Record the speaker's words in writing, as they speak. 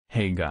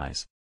Hey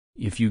guys.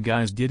 If you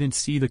guys didn't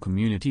see the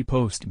community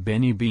post,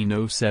 Benny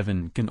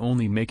Bean07 can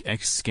only make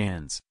X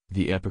scans,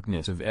 the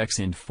epicness of X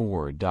and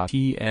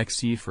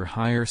Four.exe for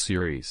hire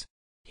series.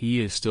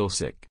 He is still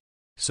sick.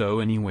 So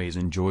anyways,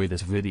 enjoy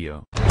this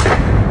video.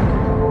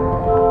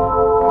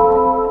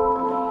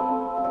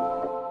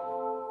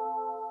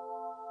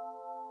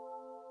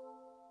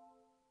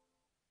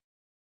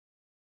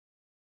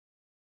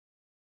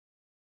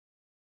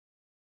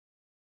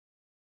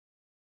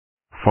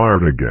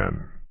 Fired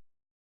again.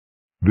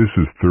 This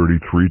is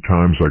 33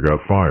 times I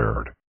got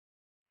fired.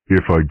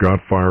 If I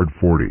got fired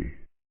 40,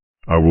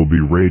 I will be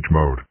rage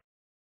mode.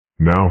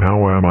 Now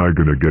how am I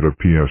gonna get a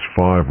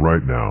PS5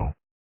 right now?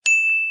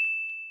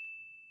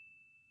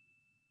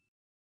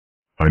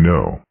 I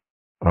know.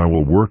 I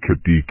will work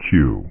at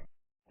DQ.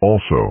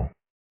 Also,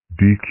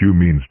 DQ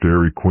means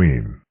Dairy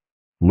Queen.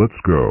 Let's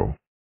go.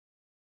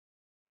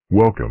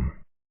 Welcome.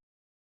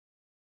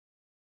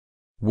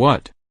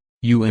 What?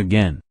 You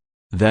again?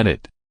 That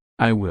it?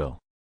 I will.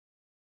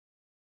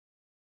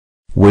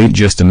 Wait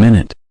just a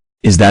minute.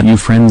 Is that you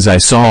friends I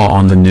saw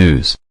on the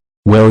news?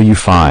 Well, you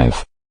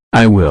five.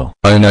 I will.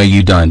 Oh no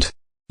you don't.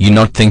 You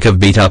not think of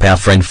beat up our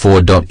friend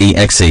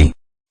Four.exe.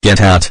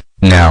 Get out,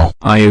 now.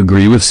 I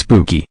agree with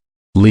Spooky.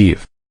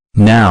 Leave.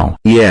 Now.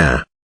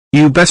 Yeah.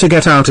 You better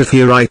get out of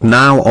here right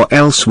now or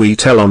else we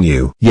tell on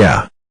you.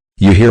 Yeah.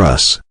 You hear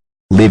us.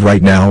 Leave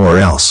right now or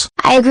else.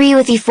 I agree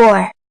with you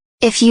Four.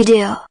 If you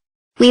do,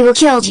 we will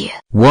kill you.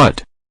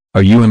 What?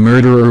 Are you a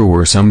murderer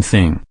or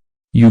something?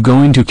 You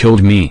going to kill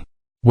me?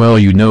 Well,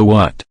 you know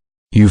what?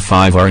 You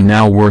five are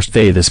now worse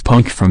than this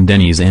punk from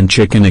Denny's and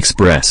Chicken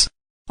Express.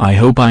 I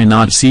hope I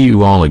not see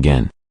you all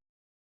again.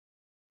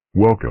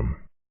 Welcome.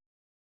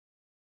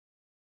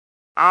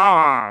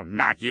 Oh,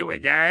 not you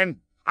again.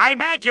 I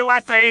met you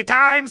 3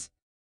 times.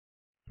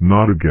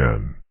 Not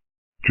again.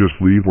 Just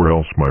leave or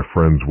else my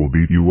friends will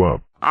beat you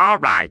up. All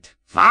right,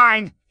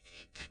 fine.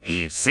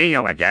 See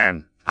you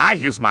again. I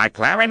use my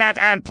clarinet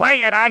and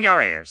play it on your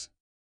ears.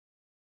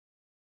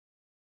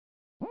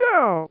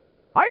 No,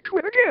 I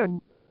quit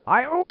again.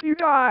 I hope you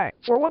die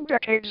for 1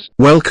 decade.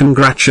 Well,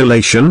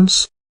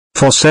 congratulations.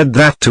 For said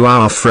that to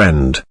our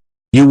friend.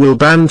 You will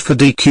ban for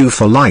DQ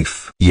for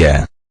life.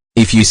 Yeah.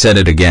 If you said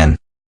it again,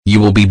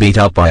 you will be beat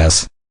up by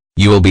us.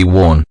 You will be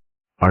warned.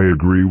 I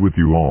agree with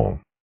you all.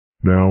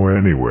 Now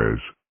anyways,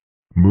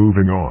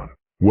 moving on.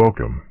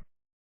 Welcome.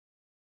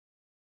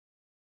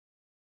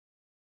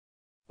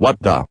 What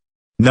the?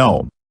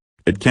 No.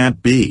 It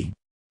can't be.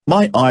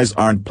 My eyes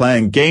aren't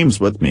playing games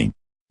with me.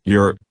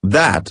 You're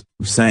that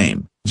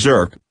same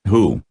jerk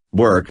who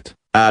worked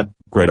at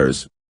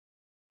Critters.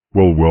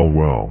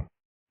 Well.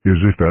 Is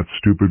it that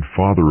stupid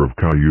father of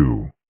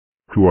Caillou,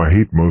 who I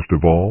hate most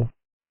of all,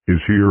 is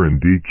here in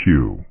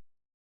DQ?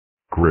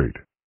 Great.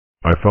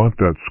 I thought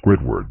that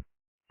Squidward,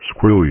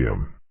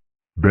 Squilliam,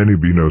 Benny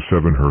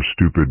Bean07 her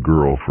stupid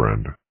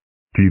girlfriend,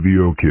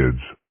 TVO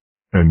kids,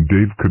 and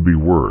Dave could be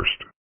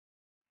worst.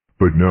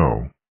 But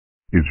no,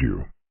 it's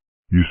you.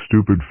 You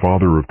stupid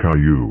father of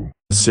Caillou.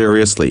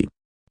 Seriously.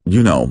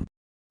 You know,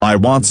 I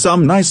want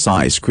some nice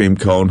ice cream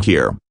cone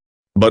here.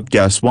 But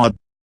guess what?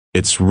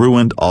 It's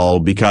ruined all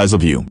because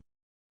of you.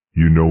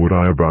 You know what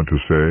I about to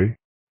say?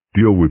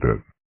 Deal with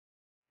it.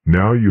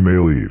 Now you may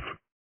leave.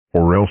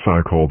 Or else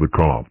I call the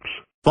cops.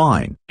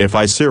 Fine. If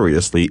I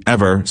seriously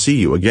ever see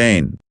you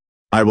again,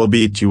 I will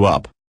beat you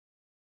up.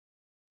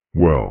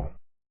 Well.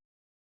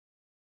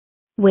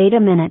 Wait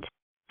a minute.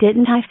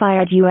 Didn't I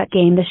fire you at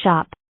Game the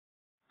Shop?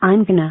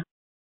 I'm gonna.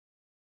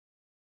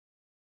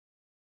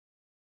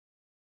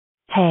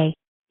 Hey,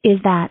 is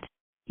that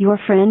your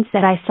friends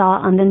that I saw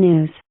on the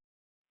news?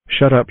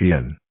 Shut up,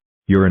 Ian.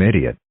 You're an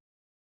idiot.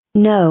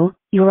 No,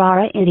 you are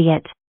an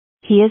idiot.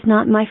 He is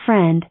not my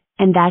friend,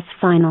 and that's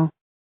final.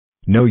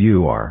 No,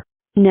 you are.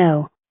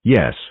 No.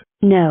 Yes.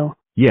 No.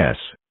 Yes.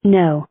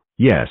 No.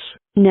 Yes.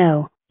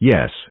 No.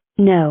 Yes.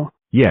 No.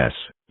 Yes.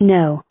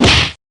 No.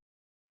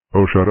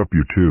 Oh, shut up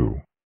you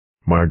two.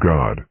 My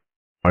God.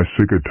 I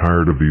sick and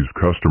tired of these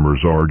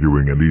customers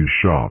arguing in these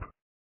shop.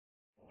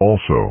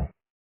 Also,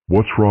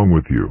 what's wrong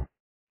with you?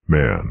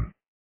 Man.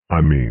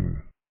 I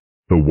mean,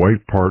 the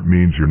white part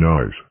means you're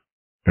nice,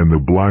 and the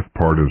black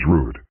part is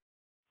rude.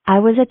 I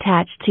was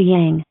attached to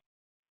Yang.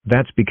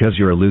 That's because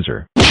you're a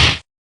loser.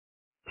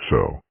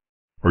 So,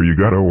 are you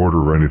gotta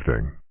order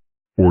anything?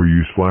 Or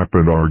you slap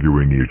and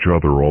arguing each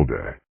other all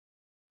day?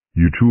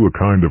 You two are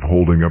kind of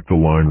holding up the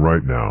line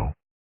right now.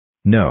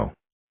 No.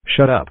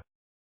 Shut up.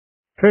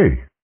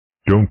 Hey,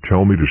 don't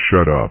tell me to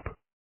shut up.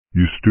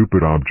 You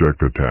stupid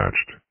object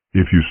attached.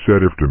 If you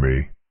said it to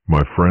me,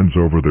 my friends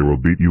over there will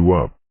beat you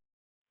up.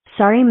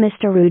 Sorry,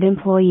 Mr. Rude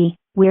Employee,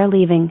 we're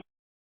leaving.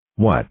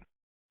 What?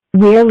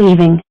 We're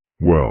leaving.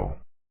 Well.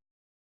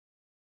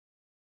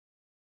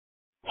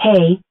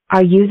 Hey,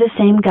 are you the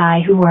same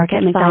guy who work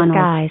at McDonald's?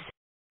 Guys.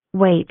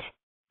 Wait,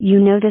 you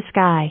know this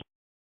guy?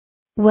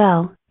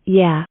 Well,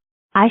 yeah.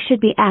 I should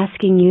be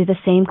asking you the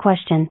same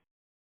question.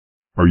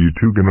 Are you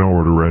two gonna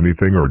order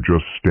anything or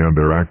just stand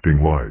there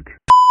acting like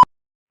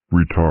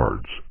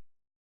retards?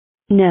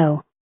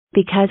 No.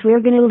 Because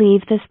we're gonna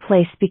leave this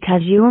place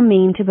because you were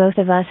mean to both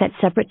of us at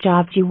separate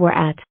jobs you were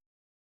at.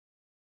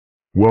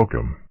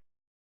 Welcome.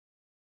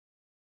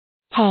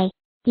 Hey,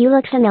 you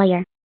look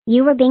familiar.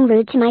 You were being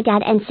rude to my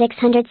dad and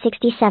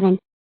 667.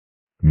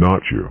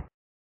 Not you.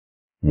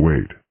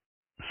 Wait.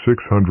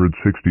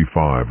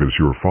 665 is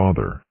your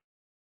father.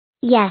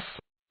 Yes,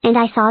 and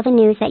I saw the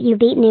news that you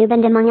beat Noob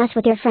and Among Us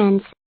with your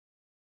friends.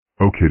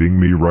 Oh, kidding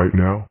me right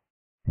now?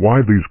 Why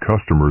these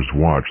customers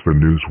watch the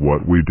news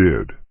what we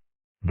did?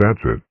 That's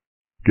it.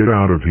 Get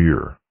out of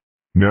here.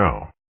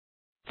 Now.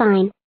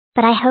 Fine,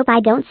 but I hope I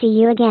don't see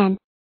you again.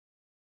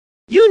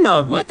 You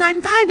know what?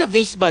 I'm tired of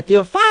this, but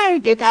you're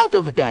fired. Get out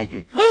of there.